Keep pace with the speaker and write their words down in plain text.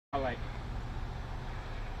Like,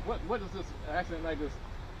 what does this accident like this,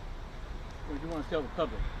 what do you want to tell the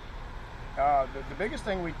public? The biggest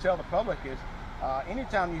thing we tell the public is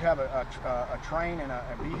anytime you have a train and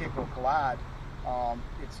a vehicle collide,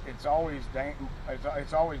 it's always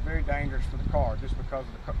very dangerous for the car, just because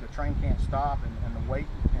the train can't stop and the weight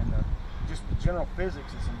and just the general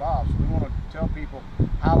physics that's involved. So we want to tell people,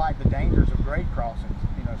 highlight the dangers of grade crossings.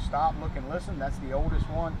 Stop, look, and listen. That's the oldest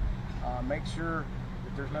one. Make sure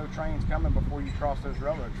that there's no trains coming before you cross those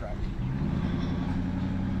railroad tracks.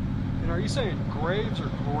 And are you saying grades or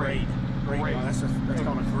grade? Grade. That's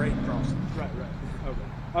called a grade crossing. Right. Okay.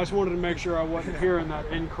 I just wanted to make sure I wasn't hearing that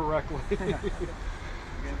incorrectly.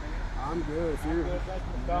 I'm good. If you're...